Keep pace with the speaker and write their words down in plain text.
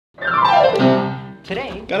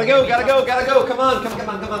today... Gotta go. Come on.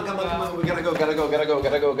 We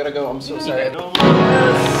gotta go. I'm so sorry. I don't want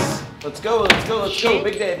this. Let's go.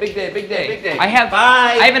 Big day. I have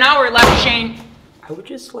an hour left, Shane. I would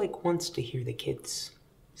just like once to hear the kids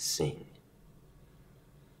sing.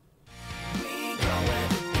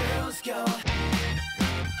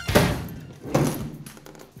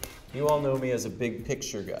 You all know me as a big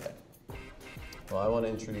picture guy. Well, I want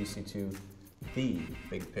to introduce you to the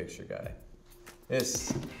big picture guy.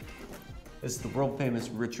 This is the world famous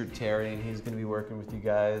Richard Terry, and he's going to be working with you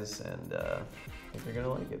guys, and I think you're going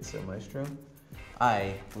to like it. So, Maestro,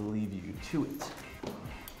 I leave you to it.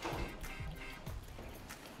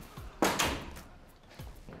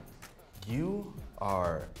 You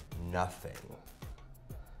are nothing.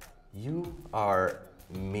 You are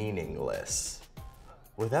meaningless.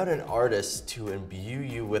 Without an artist to imbue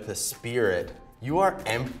you with a spirit, you are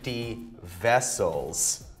empty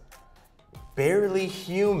vessels. Barely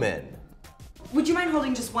human. Would you mind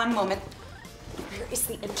holding just one moment? Where is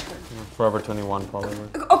the intern? Forever 21, probably.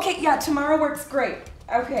 Okay, yeah, tomorrow works great.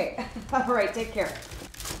 Okay, all right, take care.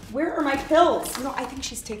 Where are my pills? No, I think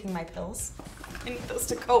she's taking my pills. I need those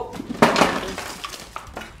to cope.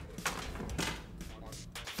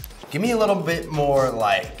 Give me a little bit more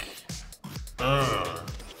like,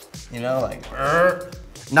 you know, like,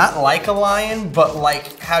 not like a lion, but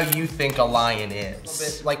like how you think a lion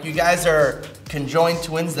is. Like you guys are conjoined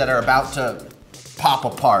twins that are about to pop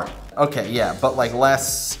apart. Okay, yeah, but like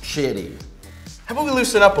less shitty. How about we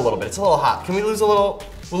loosen up a little bit? It's a little hot. Can we lose a little,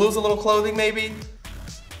 we'll lose a little clothing maybe?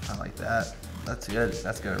 I like that. That's good.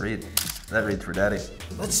 That's gonna read. That reads for daddy.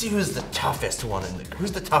 Let's see who's the toughest one in the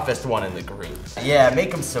group. Yeah, make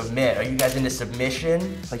them submit. Are you guys into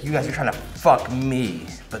submission? Like you guys are trying to fuck me,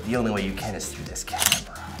 but the only way you can is through this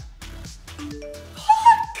camera.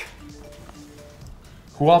 Fuck!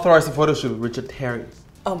 Who authorized the photo shoot with Richard Terry?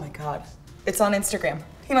 Oh my God, it's on Instagram.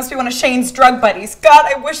 He must be one of Shane's drug buddies. God,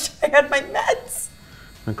 I wish I had my meds.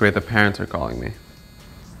 Great, the parents are calling me.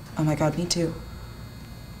 Oh my God, me too.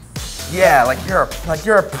 Yeah, like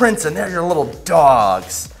you're a prince and they're your little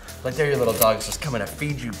dogs. Like they're your little dogs just coming to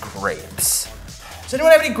feed you grapes. Does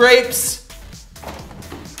anyone have any grapes?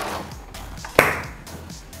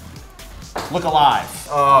 Look alive.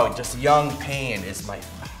 Oh, just young pain is my...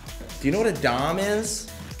 Do you know what a dom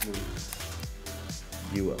is?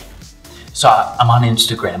 You will. So I'm on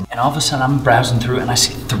Instagram, and all of a sudden I'm browsing through and I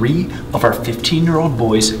see 3 of our 15-year-old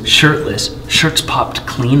boys shirtless, shirts popped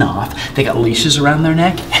clean off. They got leashes around their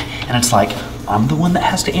neck, and it's like, I'm the one that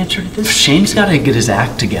has to answer to this. Shane's got to get his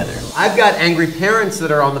act together. I've got angry parents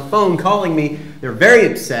that are on the phone calling me. They're very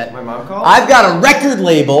upset. My mom called? I've got a record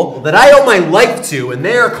label that I owe my life to, and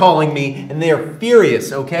they are calling me, and they are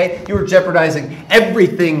furious, okay? You are jeopardizing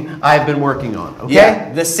everything I've been working on, okay?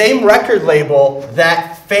 Yeah, the same record label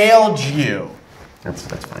that failed you. That's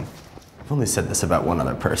fine. I've only said this about one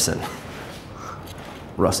other person.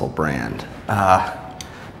 Russell Brand.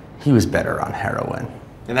 He was better on heroin.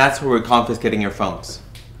 And that's where we're confiscating your phones.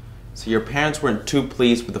 So your parents weren't too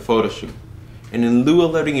pleased with the photo shoot. And in lieu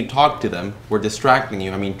of letting you talk to them, we're distracting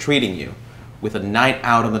you, treating you, with a night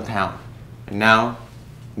out on the town. And now,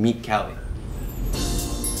 meet Kelly.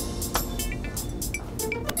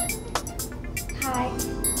 Hi.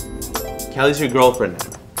 Kelly's your girlfriend now.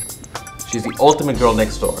 She's the ultimate girl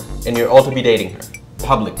next door, and you're all to be dating her,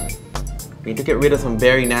 publicly. We need to get rid of some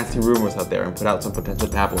very nasty rumors out there and put out some potential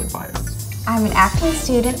tabloid fires. I'm an acting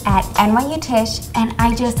student at NYU Tisch, and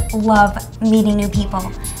I just love meeting new people.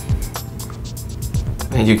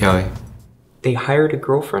 Thank you, Kelly. They hired a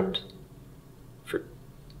girlfriend?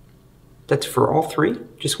 That's for all 3?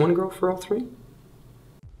 Just one girl for all 3?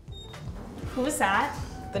 Who is that?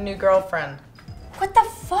 The new girlfriend. What the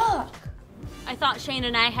fuck? I thought Shane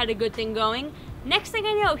and I had a good thing going. Next thing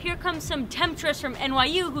I know, here comes some temptress from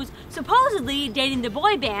NYU who's supposedly dating the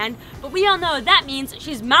boy band, but we all know that means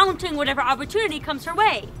she's mounting whatever opportunity comes her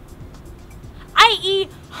way. I.e.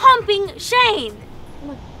 humping Shane.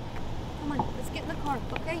 Come on, let's get in the car,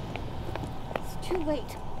 okay? It's too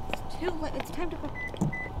late. It's too late. It's time to go.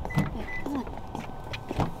 Okay, come on.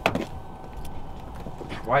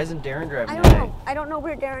 Why isn't Darren driving I don't know. I don't know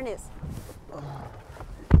where Darren is.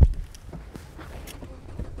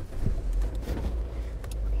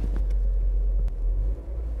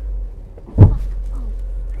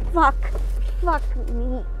 Fuck. Fuck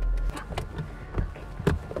me.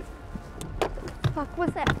 Fuck,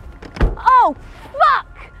 what's that? Oh, fuck!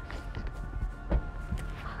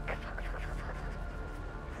 Fuck.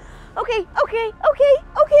 Okay.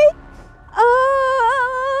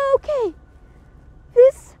 Okay.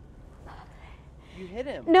 This... You hit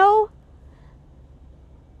him. No.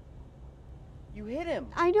 You hit him.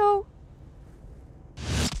 I know.